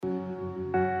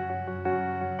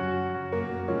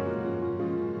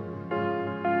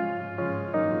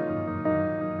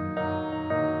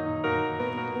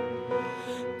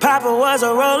Papa was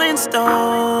a rolling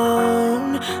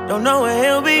stone. Don't know where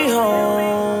he'll be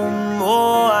home.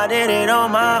 Oh, I did it on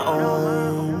my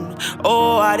own.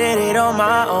 Oh, I did it on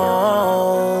my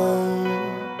own.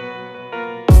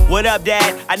 What up,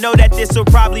 Dad? I know that this'll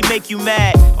probably make you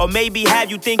mad, or maybe have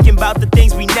you thinking about the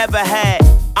things we never had.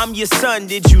 I'm your son,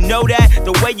 did you know that?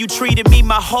 The way you treated me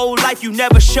my whole life, you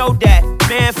never showed that.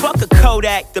 Man, fuck a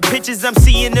Kodak. The pictures I'm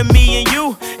seeing of me and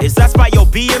you is us by your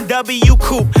BMW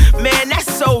coupe. Man,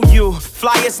 that's so you.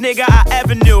 Flyest nigga I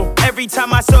ever knew. Every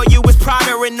time I saw you was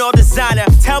Prada and all designer.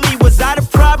 Tell me, was I the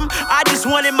problem? I just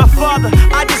wanted my father.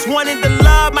 I just wanted the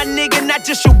love, my nigga, not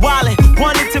just your wallet.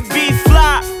 Wanted to be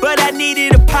fly, but I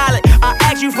needed a pilot. I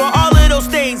asked you for all of those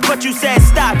things, but you said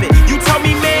stop it. You told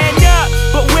me man up,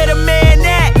 but where the man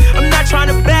at? I'm not trying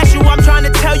to bash you, I'm trying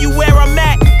to tell you where I'm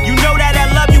at. You know that I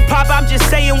love you, Pop, I'm just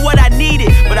saying what I needed.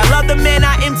 But I love the man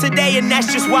I am today, and that's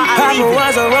just why I leave it. Papa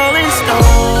was a rolling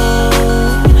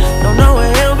stone. Don't know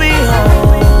where he'll be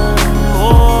home.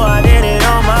 Oh, I did it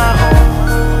on my own.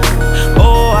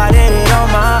 Oh, I did it on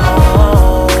my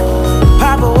own.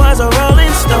 Papa was a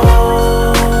rolling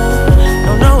stone.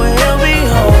 Don't know where he'll be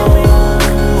home.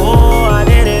 Oh, I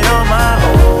did it on my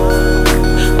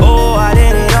own. Oh, I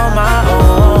did it on my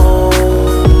own.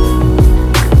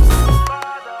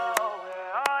 Father,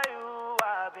 where are you?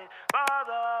 I've been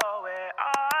father, where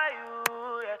are you?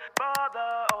 Yeah,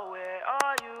 father, where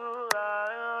are you?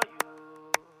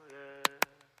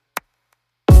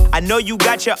 I know you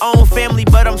got your own family,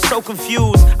 but I'm so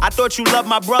confused. I thought you loved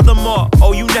my brother more.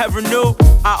 Oh, you never knew?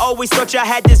 I always thought y'all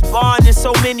had this bond in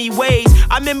so many ways.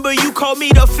 I remember you called me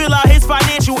to fill out his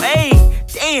financial aid.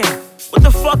 Damn, what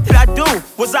the fuck did I do?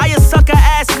 Was I a sucker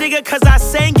ass nigga cause I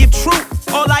sang your truth?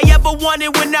 All I ever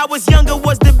wanted when I was younger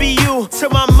was to be you. Till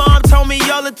my mom told me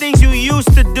all the things you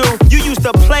used to do. You used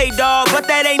to play, dog, but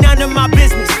that ain't none of my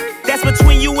business. That's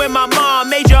between you and my mom,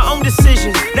 made your own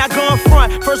decision. Not going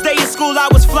front, first day of school I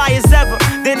was fly as ever.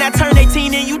 Then I turned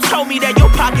 18 and you told me that your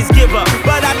pockets give up.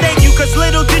 But I thank you, cause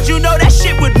little did you know that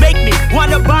shit would make me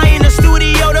wanna buy in the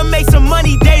studio to make some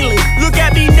money daily. Look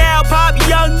at me now, Pop,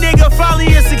 young nigga,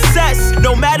 finally a success.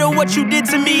 No matter what you did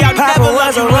to me, I'll Papa never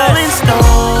love was a you rolling less.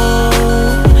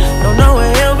 stone. Don't know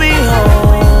where he'll be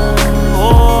home.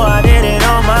 Oh, I did it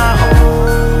on my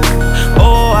own.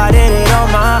 Oh, I did it on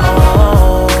my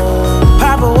own.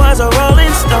 Papa was a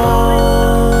rolling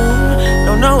stone.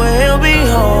 Don't know where he'll be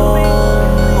home.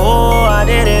 Oh, I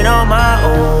did it on my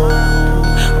own.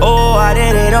 Oh, I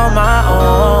did it on my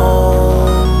own.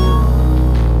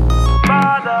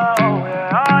 Father, where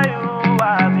are you?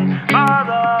 I've been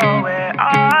father, where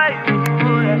are you?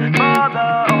 Yeah,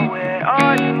 father, where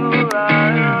are you?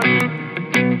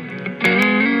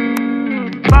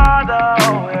 Father,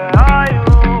 where are you?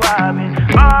 I've been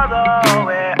father,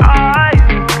 where are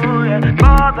you? Yeah,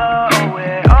 father,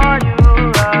 where are you?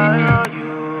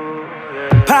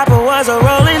 Papa was a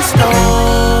rolling